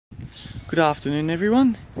Good afternoon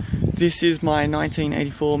everyone. This is my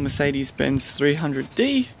 1984 Mercedes-Benz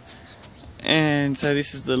 300D, and so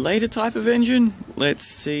this is the later type of engine. Let's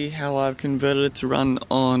see how I've converted it to run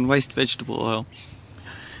on waste vegetable oil.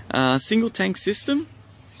 Single tank system,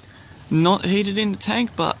 not heated in the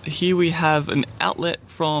tank, but here we have an outlet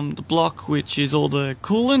from the block which is all the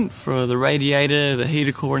coolant for the radiator, the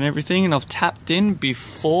heater core and everything, and I've tapped in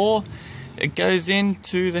before it goes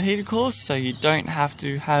into the heater core, so you don't have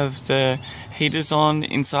to have the heaters on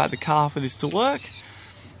inside the car for this to work.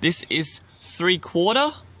 This is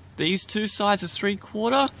 3/4. These two sides are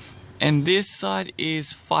 3/4 and this side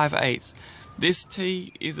is 5/8. This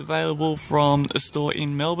tee is available from a store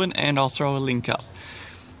in Melbourne and I'll throw a link up.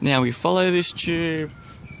 Now we follow this tube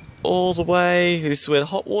all the way. This is where the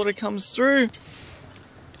hot water comes through.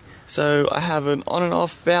 So I have an on and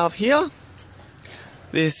off valve here.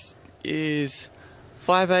 This is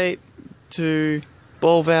 5/8 to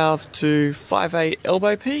ball valve to 5/8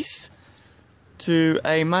 elbow piece to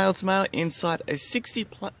a male to male inside a 60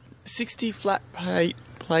 flat plate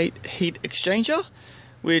heat exchanger,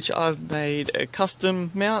 which I've made a custom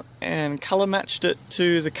mount and color matched it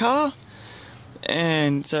to the car.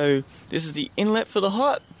 And so this is the inlet for the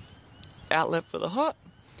hot, outlet for the hot.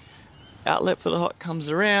 Outlet for the hot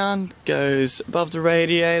comes around, goes above the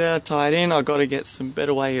radiator, tied in. I've got to get some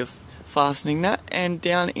better way of fastening that, and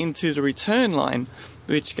down into the return line,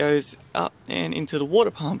 which goes up and into the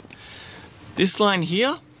water pump. This line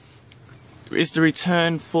here is the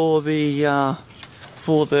return for the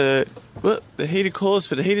heater cores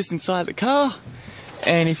for the heaters inside the car.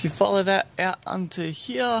 And if you follow that out onto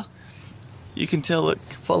here, you can tell it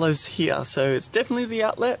follows here. So it's definitely the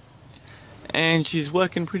outlet, and she's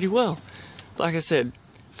working pretty well. Like I said,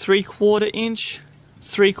 3/4 inch,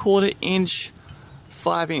 3/4 inch,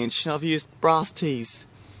 5 inch. I've used brass tees.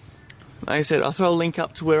 Like I said, I'll throw a link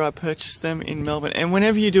up to where I purchased them in Melbourne. And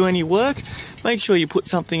whenever you do any work, make sure you put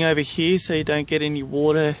something over here so you don't get any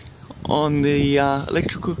water on the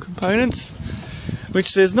electrical components,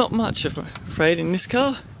 which there's not much, I'm afraid, in this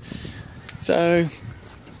car. So,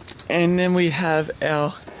 and then we have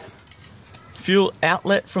our fuel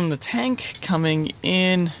outlet from the tank coming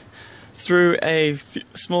in through a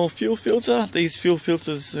small fuel filter. These fuel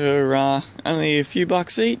filters are only a few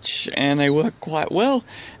bucks each, and they work quite well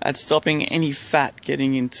at stopping any fat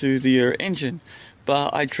getting into the engine.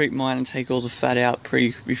 But I treat mine and take all the fat out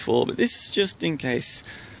before. But this is just in case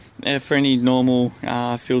for any normal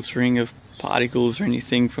filtering of particles or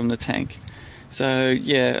anything from the tank. So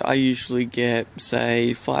yeah, I usually get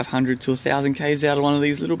say 500 to 1,000 k's out of one of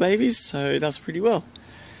these little babies, so it does pretty well.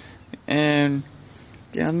 And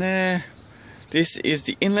down there, this is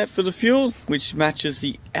the inlet for the fuel, which matches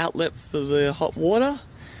the outlet for the hot water,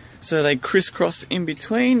 so they crisscross in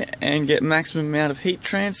between and get maximum amount of heat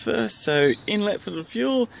transfer. So inlet for the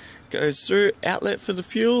fuel goes through, outlet for the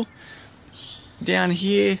fuel down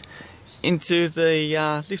here into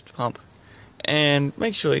the lift pump, and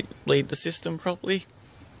make sure you bleed the system properly.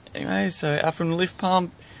 Anyway, so out from the lift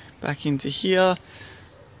pump back into here.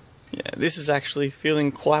 Yeah, this is actually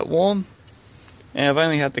feeling quite warm. And I've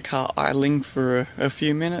only had the car idling for a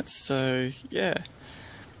few minutes, so yeah.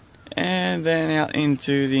 And then out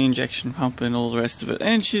into the injection pump and all the rest of it.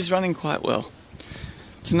 And she's running quite well.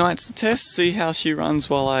 Tonight's the test, see how she runs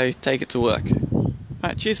while I take it to work.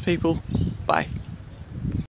 Alright, cheers people. Bye.